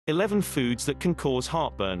11 foods that can cause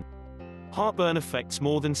heartburn. Heartburn affects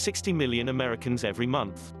more than 60 million Americans every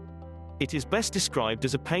month. It is best described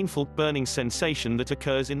as a painful, burning sensation that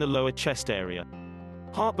occurs in the lower chest area.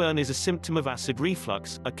 Heartburn is a symptom of acid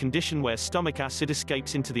reflux, a condition where stomach acid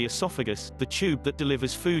escapes into the esophagus, the tube that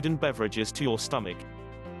delivers food and beverages to your stomach.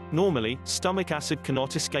 Normally, stomach acid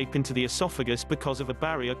cannot escape into the esophagus because of a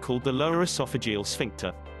barrier called the lower esophageal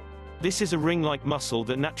sphincter. This is a ring-like muscle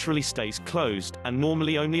that naturally stays closed, and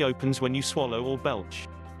normally only opens when you swallow or belch.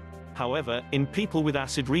 However, in people with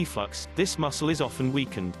acid reflux, this muscle is often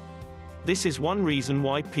weakened. This is one reason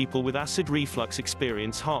why people with acid reflux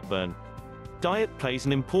experience heartburn. Diet plays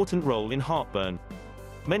an important role in heartburn.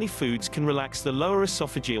 Many foods can relax the lower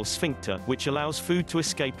esophageal sphincter, which allows food to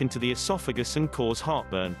escape into the esophagus and cause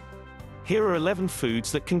heartburn. Here are 11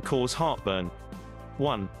 foods that can cause heartburn.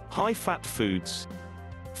 1. High-fat foods.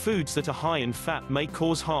 Foods that are high in fat may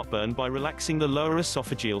cause heartburn by relaxing the lower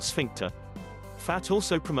esophageal sphincter. Fat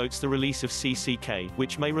also promotes the release of CCK,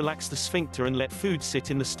 which may relax the sphincter and let food sit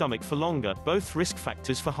in the stomach for longer, both risk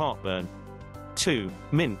factors for heartburn. 2.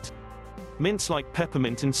 Mint. Mints like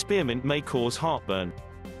peppermint and spearmint may cause heartburn.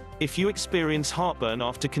 If you experience heartburn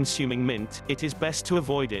after consuming mint, it is best to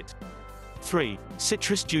avoid it. 3.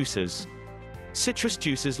 Citrus juices. Citrus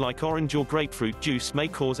juices like orange or grapefruit juice may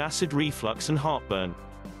cause acid reflux and heartburn.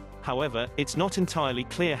 However, it's not entirely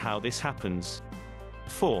clear how this happens.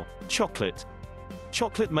 4. Chocolate.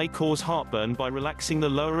 Chocolate may cause heartburn by relaxing the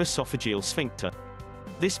lower esophageal sphincter.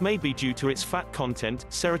 This may be due to its fat content,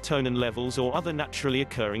 serotonin levels or other naturally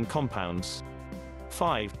occurring compounds.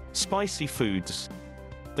 5. Spicy foods.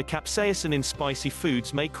 The capsaicin in spicy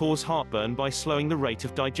foods may cause heartburn by slowing the rate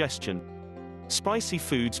of digestion. Spicy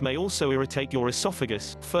foods may also irritate your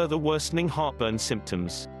esophagus, further worsening heartburn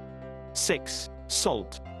symptoms. 6.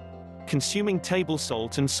 Salt. Consuming table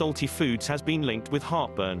salt and salty foods has been linked with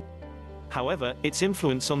heartburn. However, its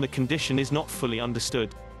influence on the condition is not fully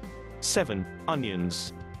understood. 7.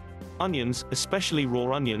 Onions. Onions, especially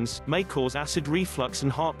raw onions, may cause acid reflux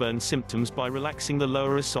and heartburn symptoms by relaxing the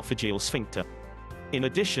lower esophageal sphincter. In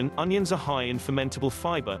addition, onions are high in fermentable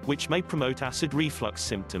fiber, which may promote acid reflux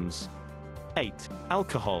symptoms. 8.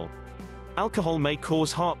 Alcohol. Alcohol may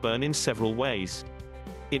cause heartburn in several ways.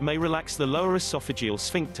 It may relax the lower esophageal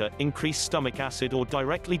sphincter, increase stomach acid or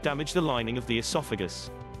directly damage the lining of the esophagus.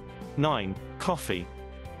 9. Coffee.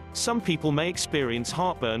 Some people may experience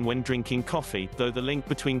heartburn when drinking coffee, though the link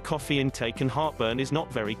between coffee intake and heartburn is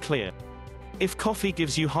not very clear. If coffee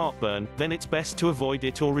gives you heartburn, then it's best to avoid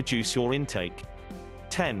it or reduce your intake.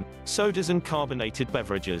 10. Sodas and carbonated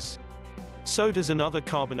beverages. Sodas and other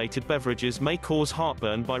carbonated beverages may cause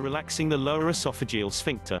heartburn by relaxing the lower esophageal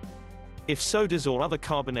sphincter. If sodas or other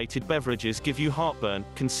carbonated beverages give you heartburn,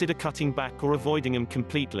 consider cutting back or avoiding them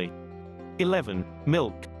completely. 11.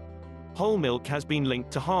 Milk. Whole milk has been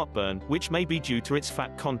linked to heartburn, which may be due to its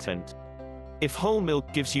fat content. If whole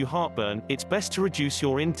milk gives you heartburn, it's best to reduce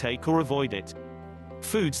your intake or avoid it.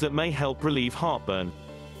 Foods that may help relieve heartburn.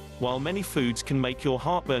 While many foods can make your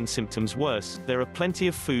heartburn symptoms worse, there are plenty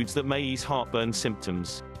of foods that may ease heartburn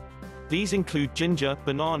symptoms. These include ginger,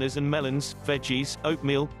 bananas and melons, veggies,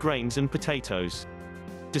 oatmeal, grains and potatoes.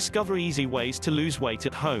 Discover easy ways to lose weight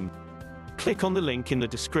at home. Click on the link in the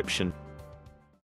description.